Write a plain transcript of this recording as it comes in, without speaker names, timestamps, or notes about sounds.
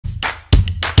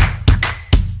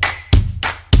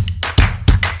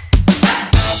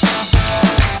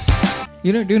Do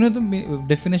you know the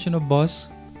definition of boss?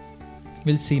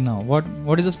 We'll see now.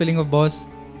 What is the spelling of boss?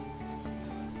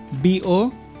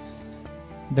 BOSS,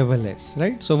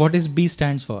 right? So what is B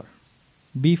stands for?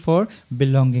 B for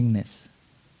belongingness.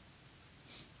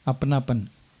 अपनापन.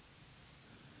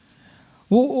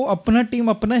 वो अपना team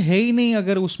अपना है ही नहीं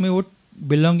अगर उसमें वो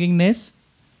belongingness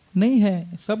नहीं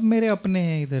है. सब मेरे अपने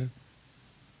हैं इधर.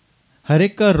 हर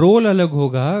एक का रोल अलग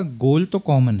होगा, गोल तो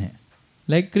कॉमन है.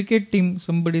 Like cricket team,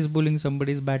 somebody is bowling,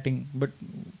 somebody is batting, but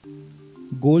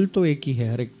गोल तो एक ही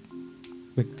है हर एक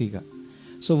व्यक्ति का.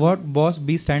 So what boss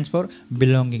B stands for?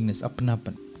 Belongingness,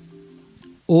 अपनापन.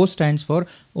 O stands for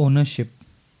ownership.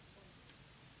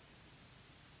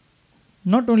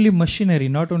 Not only machinery,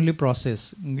 not only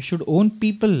process. We should own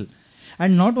people.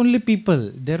 And not only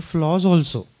people, their flaws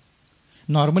also.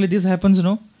 Normally this happens,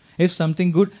 no? If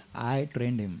something good, I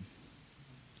trained him.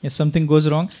 If something goes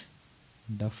wrong,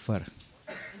 duffer.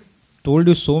 Told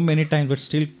you so many times, but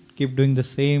still keep doing the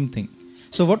same thing.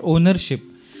 So what ownership?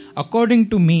 According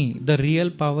to me, the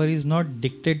real power is not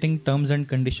dictating terms and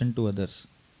conditions to others.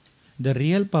 The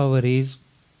real power is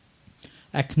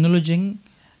acknowledging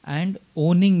and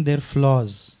owning their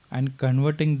flaws and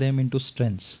converting them into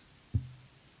strengths.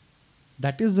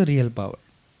 That is the real power.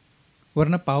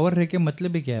 वरना power रह के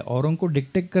मतलब ही क्या है? औरों को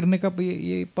dictate करने का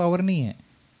ये पावर नहीं है.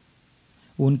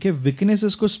 उनके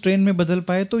वीकनेसेस को स्ट्रेंथ में बदल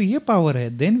पाए तो ये पावर है.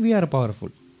 Then we are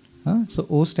powerful. So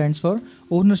O stands for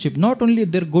ownership. Not only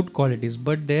their good qualities,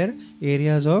 but their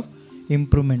areas of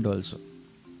improvement also.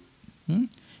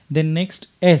 Then next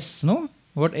S, no?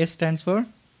 What S stands for?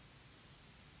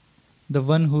 The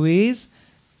one who is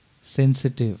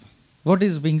sensitive. What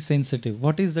is being sensitive?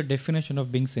 What is the definition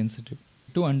of being sensitive?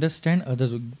 To understand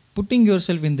others, putting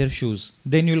yourself in their shoes.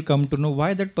 Then you will come to know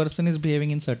why that person is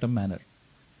behaving in certain manner.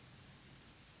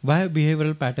 Why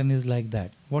behavioral pattern is like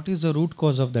that? What is the root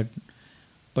cause of that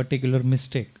particular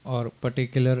mistake or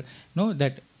particular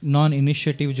that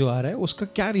non-initiative जो आ रहा है उसका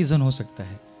क्या reason हो सकता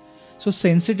है? So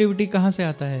sensitivity कहाँ से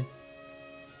आता है?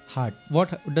 Heart.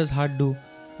 What does heart do?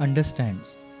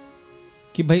 Understands.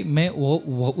 कि भाई मैं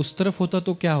वो उस तरफ होता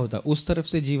तो क्या होता, उस तरफ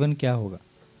से जीवन क्या होगा.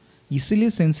 इसीलिए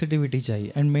सेंसिटिविटी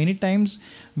चाहिए. And many times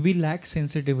we lack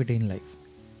sensitivity in life.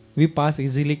 We pass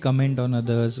easily comment on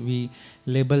others, we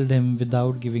label them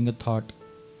without giving a thought.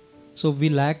 So we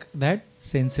lack that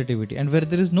sensitivity, and where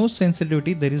there is no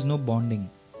sensitivity there is no bonding.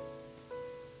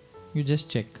 You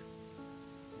just check.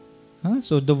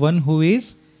 So the one who is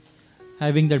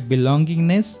having that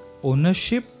belongingness,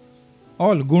 ownership,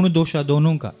 all guna dosha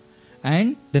दोनों का,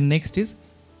 and the next is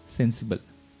sensible.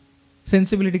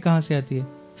 Sensibility कहाँ से आती है?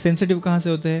 Sensitive कहाँ से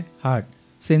होते हैं? Heart.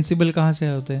 Sensible कहाँ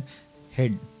से होते हैं?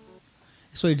 Head.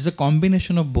 So it's a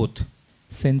combination of both.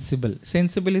 Sensible.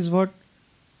 Sensible is what?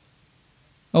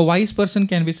 A wise person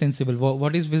can be sensible.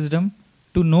 What is wisdom?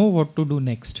 To know what to do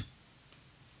next.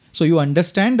 So you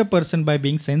understand the person by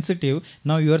being sensitive.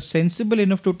 Now you are sensible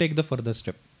enough to take the further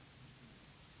step.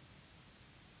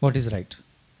 What is right?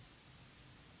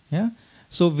 Yeah.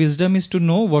 So wisdom is to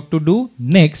know what to do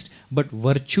next, but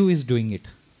virtue is doing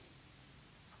it.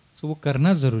 So वो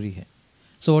करना जरूरी है.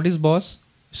 So what is boss?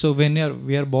 So when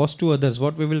we are boss to others,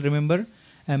 what we will remember?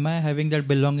 Am I having that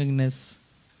belongingness?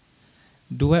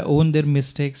 Do I own their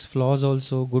mistakes, flaws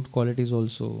also, good qualities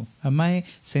also? Am I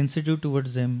sensitive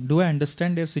towards them? Do I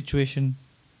understand their situation?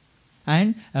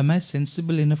 And am I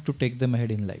sensible enough to take them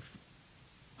ahead in life?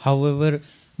 However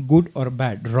good or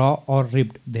bad, raw or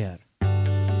ribbed they are.